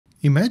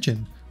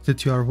Imagine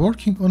that you are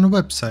working on a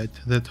website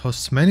that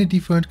hosts many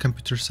different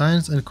computer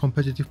science and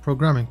competitive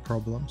programming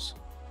problems.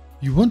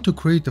 You want to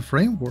create a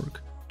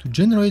framework to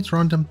generate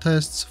random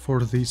tests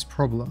for these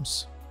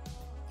problems.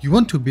 You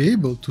want to be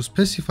able to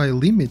specify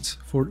limits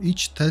for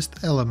each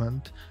test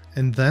element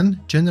and then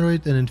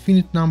generate an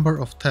infinite number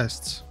of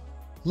tests.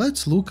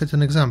 Let's look at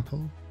an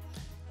example.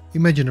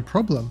 Imagine a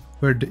problem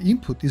where the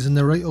input is an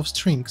array of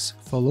strings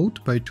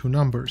followed by two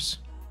numbers.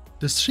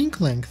 The string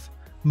length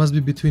must be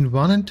between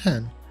 1 and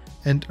 10,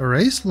 and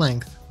array's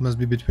length must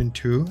be between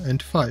 2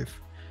 and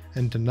 5,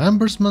 and the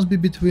numbers must be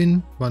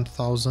between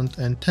 1000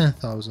 and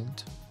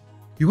 10,000.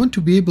 You want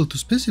to be able to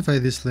specify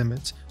these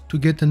limits to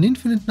get an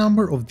infinite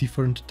number of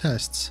different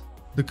tests.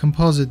 The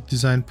composite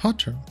design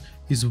pattern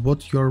is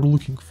what you are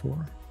looking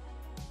for.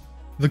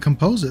 The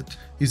composite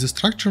is a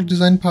structural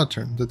design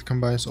pattern that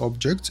combines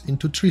objects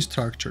into tree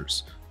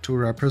structures to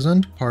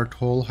represent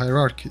part-whole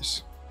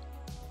hierarchies.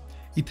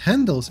 It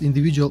handles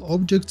individual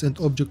objects and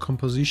object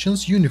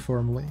compositions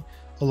uniformly,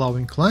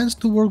 allowing clients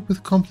to work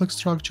with complex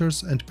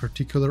structures and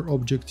particular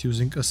objects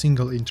using a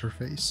single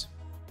interface.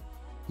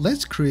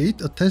 Let's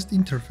create a test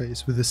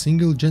interface with a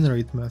single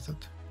generate method.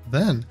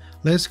 Then,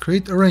 let's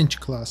create a range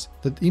class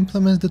that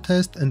implements the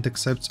test and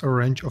accepts a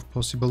range of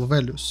possible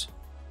values.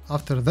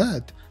 After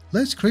that,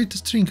 let's create a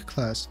string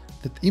class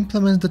that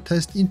implements the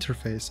test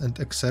interface and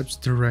accepts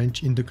the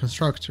range in the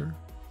constructor.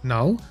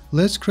 Now,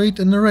 let's create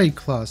an array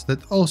class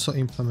that also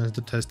implements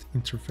the test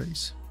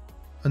interface.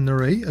 An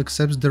array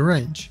accepts the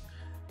range,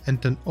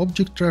 and an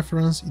object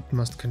reference it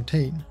must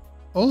contain.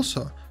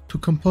 Also, to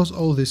compose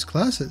all these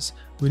classes,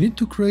 we need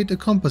to create a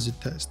composite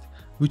test,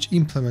 which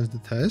implements the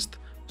test,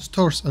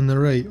 stores an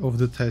array of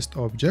the test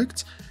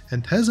objects,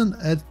 and has an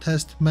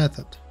addTest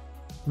method.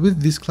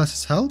 With this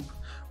class's help,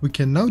 we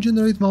can now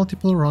generate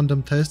multiple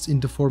random tests in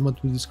the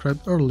format we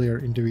described earlier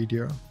in the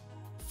video.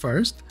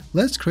 First,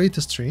 let's create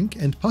a string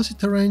and pass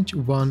it a range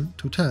 1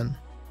 to 10.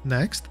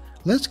 Next,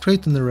 let's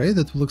create an array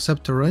that will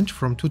accept a range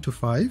from 2 to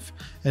 5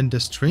 and the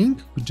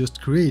string we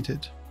just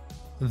created.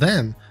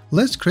 Then,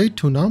 let's create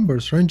two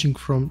numbers ranging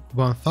from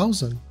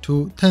 1000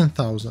 to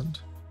 10,000.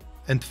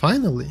 And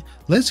finally,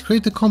 let's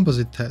create a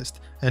composite test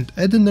and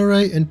add an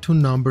array and two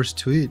numbers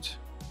to it.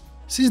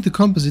 Since the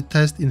composite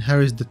test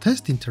inherits the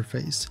test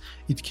interface,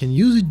 it can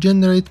use its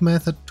generate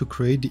method to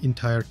create the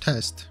entire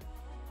test.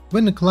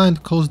 When a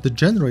client calls the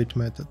generate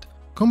method,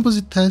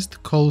 composite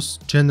test calls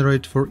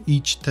generate for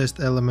each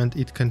test element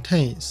it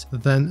contains,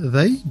 then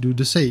they do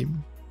the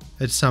same.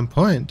 At some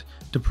point,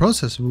 the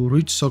process will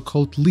reach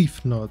so-called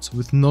leaf nodes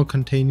with no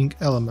containing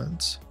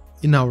elements.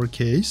 In our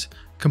case,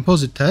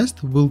 composite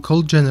test will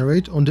call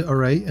generate on the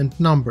array and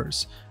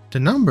numbers.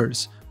 The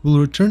numbers will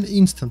return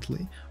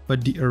instantly,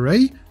 but the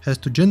array has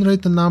to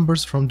generate the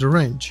numbers from the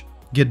range,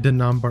 get the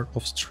number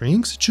of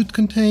strings it should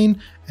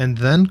contain, and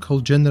then call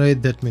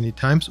generate that many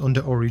times on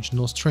the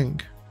original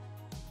string.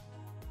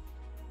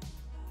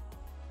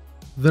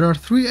 There are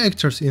three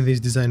actors in this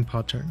design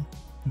pattern.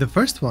 The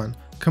first one,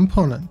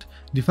 component,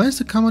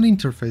 defines a common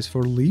interface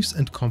for leaves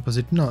and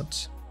composite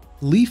nodes.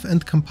 Leaf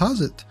and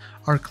composite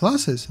are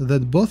classes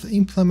that both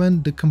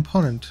implement the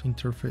component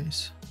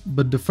interface.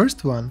 But the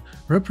first one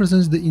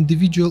represents the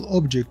individual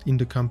object in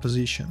the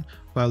composition,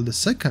 while the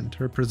second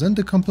represents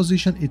the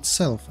composition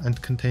itself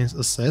and contains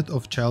a set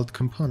of child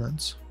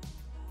components.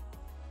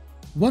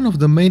 One of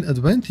the main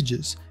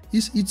advantages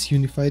is its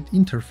unified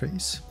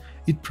interface.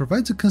 It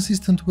provides a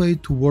consistent way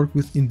to work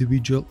with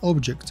individual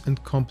objects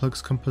and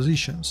complex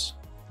compositions.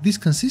 This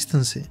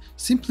consistency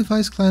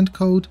simplifies client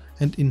code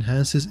and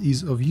enhances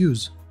ease of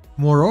use.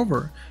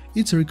 Moreover,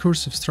 its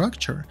recursive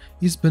structure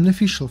is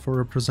beneficial for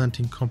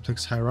representing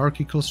complex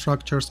hierarchical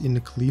structures in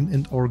a clean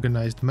and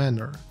organized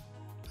manner.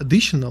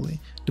 Additionally,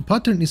 the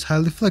pattern is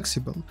highly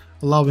flexible,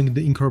 allowing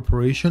the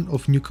incorporation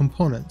of new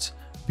components,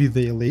 be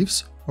they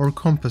leaves or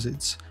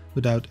composites,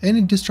 without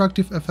any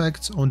destructive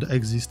effects on the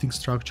existing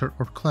structure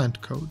or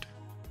client code.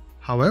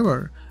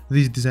 However,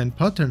 this design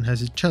pattern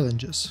has its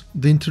challenges.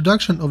 The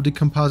introduction of the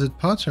composite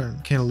pattern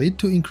can lead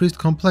to increased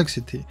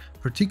complexity,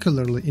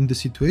 particularly in the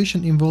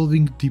situation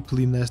involving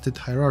deeply nested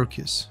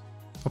hierarchies.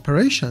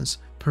 Operations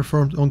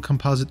performed on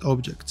composite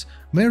objects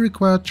may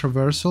require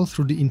traversal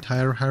through the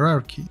entire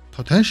hierarchy,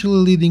 potentially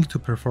leading to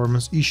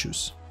performance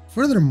issues.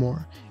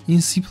 Furthermore,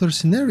 in simpler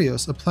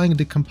scenarios, applying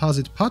the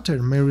composite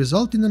pattern may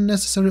result in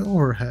unnecessary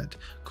overhead,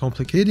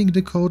 complicating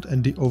the code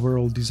and the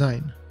overall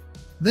design.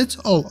 That's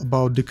all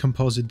about the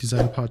composite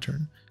design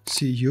pattern.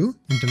 See you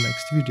in the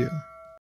next video.